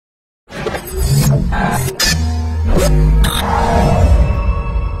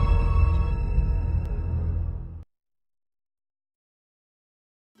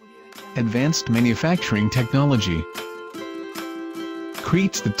Advanced manufacturing technology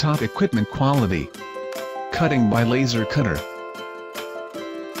creates the top equipment quality. Cutting by laser cutter.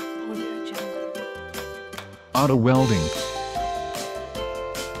 Auto welding.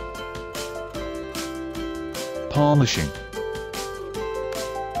 Polishing.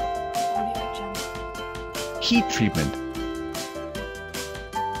 Heat treatment.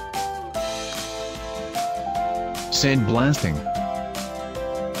 Sandblasting.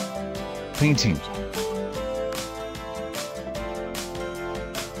 Painting.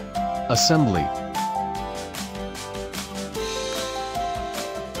 Assembly.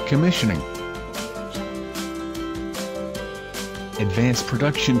 Commissioning. Advanced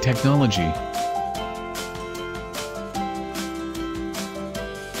production technology.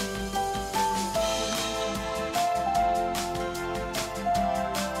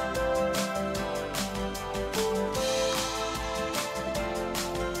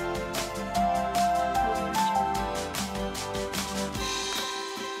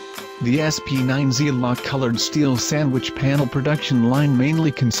 The SP9Z lock-colored steel sandwich panel production line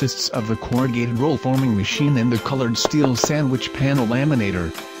mainly consists of the corrugated roll forming machine and the colored steel sandwich panel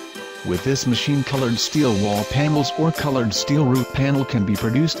laminator. With this machine, colored steel wall panels or colored steel roof panel can be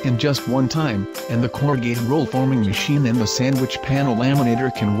produced in just one time, and the corrugated roll forming machine and the sandwich panel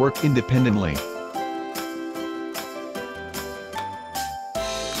laminator can work independently.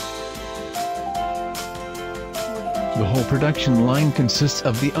 The whole production line consists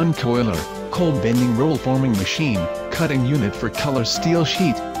of the uncoiler, cold bending roll forming machine, cutting unit for color steel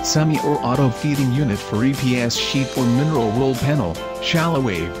sheet, semi or auto feeding unit for EPS sheet or mineral roll panel, shallow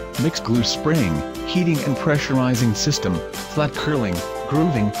wave, mixed glue spraying, heating and pressurizing system, flat curling,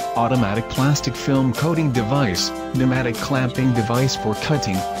 grooving, automatic plastic film coating device, pneumatic clamping device for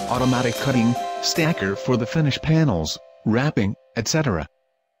cutting, automatic cutting, stacker for the finish panels, wrapping, etc.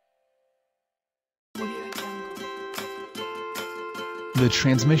 The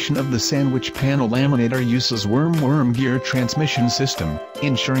transmission of the sandwich panel laminator uses worm gear transmission system,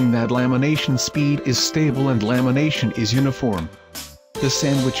 ensuring that lamination speed is stable and lamination is uniform. The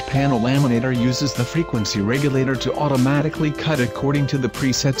sandwich panel laminator uses the frequency regulator to automatically cut according to the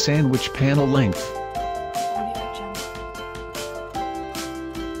preset sandwich panel length.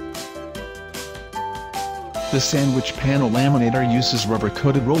 The sandwich panel laminator uses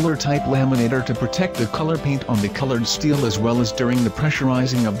rubber-coated roller-type laminator to protect the color paint on the colored steel as well as during the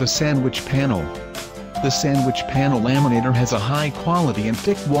pressurizing of the sandwich panel. The sandwich panel laminator has a high-quality and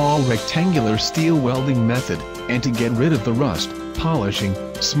thick-wall rectangular steel welding method, and to get rid of the rust, polishing,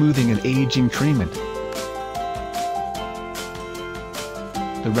 smoothing and aging treatment.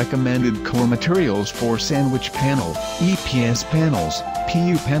 The recommended core materials for sandwich panel, EPS panels,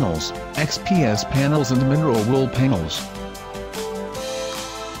 PU panels, XPS panels and mineral wool panels.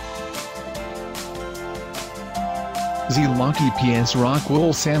 Z-Lock EPS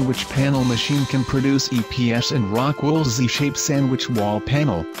Rockwool sandwich panel machine can produce EPS and Rockwool Z-shape sandwich wall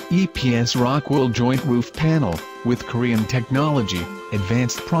panel, EPS Rockwool joint roof panel, with Korean technology,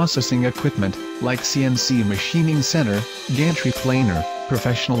 advanced processing equipment, like CNC machining center, gantry planer,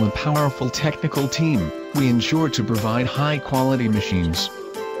 professional and powerful technical team, we ensure to provide high-quality machines.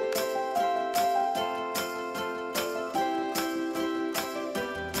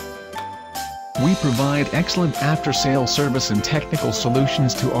 We provide excellent after-sale service and technical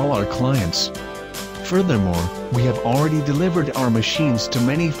solutions to all our clients. Furthermore, we have already delivered our machines to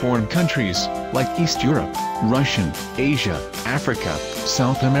many foreign countries, like East Europe, Russian, Asia, Africa,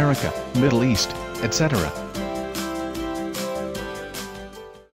 South America, Middle East, etc.